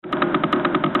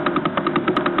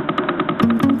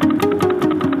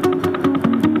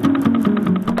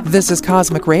This is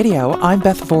Cosmic Radio. I'm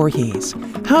Beth Voorhees.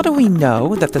 How do we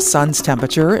know that the sun's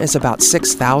temperature is about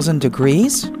 6,000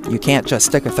 degrees? You can't just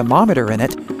stick a thermometer in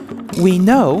it. We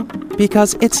know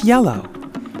because it's yellow.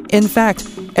 In fact,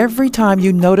 every time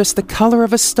you notice the color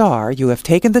of a star, you have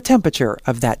taken the temperature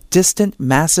of that distant,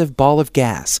 massive ball of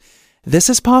gas. This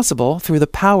is possible through the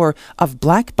power of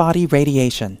black body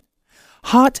radiation.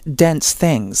 Hot, dense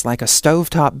things like a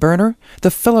stovetop burner, the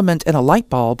filament in a light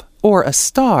bulb, or a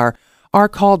star are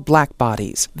called black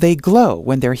bodies. They glow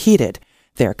when they're heated.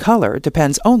 Their color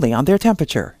depends only on their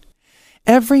temperature.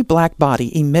 Every black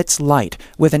body emits light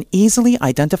with an easily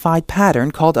identified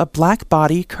pattern called a black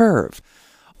body curve.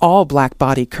 All black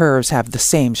body curves have the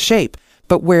same shape,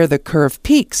 but where the curve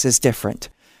peaks is different.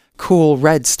 Cool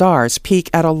red stars peak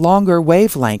at a longer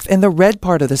wavelength in the red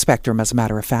part of the spectrum, as a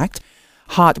matter of fact.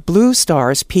 Hot blue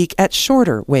stars peak at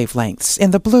shorter wavelengths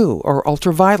in the blue or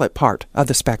ultraviolet part of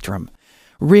the spectrum.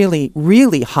 Really,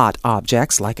 really hot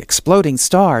objects, like exploding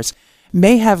stars,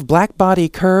 may have black body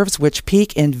curves which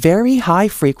peak in very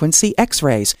high-frequency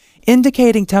X-rays,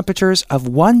 indicating temperatures of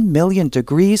 1 million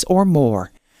degrees or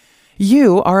more.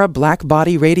 You are a black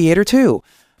body radiator too,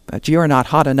 but you're not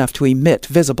hot enough to emit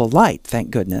visible light,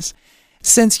 thank goodness.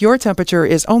 Since your temperature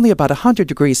is only about 100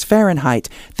 degrees Fahrenheit,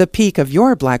 the peak of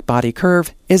your black body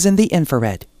curve is in the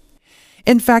infrared.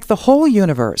 In fact, the whole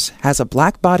universe has a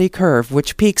black body curve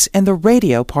which peaks in the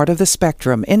radio part of the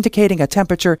spectrum, indicating a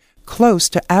temperature close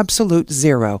to absolute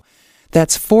zero.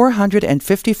 That's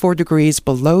 454 degrees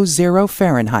below 0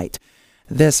 Fahrenheit.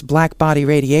 This black body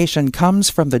radiation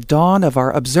comes from the dawn of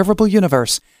our observable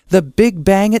universe, the Big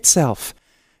Bang itself.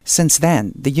 Since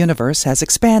then, the universe has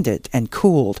expanded and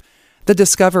cooled. The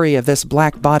discovery of this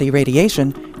black body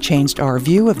radiation changed our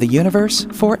view of the universe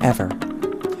forever.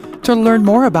 To learn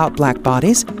more about black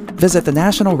bodies, visit the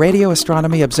National Radio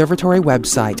Astronomy Observatory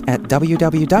website at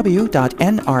www.nrao.edu.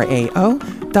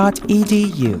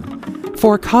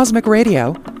 For Cosmic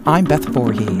Radio, I'm Beth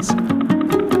Voorhees.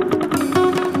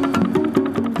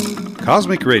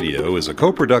 Cosmic Radio is a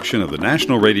co-production of the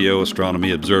National Radio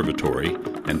Astronomy Observatory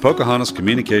and Pocahontas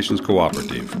Communications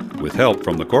Cooperative, with help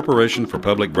from the Corporation for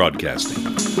Public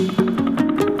Broadcasting.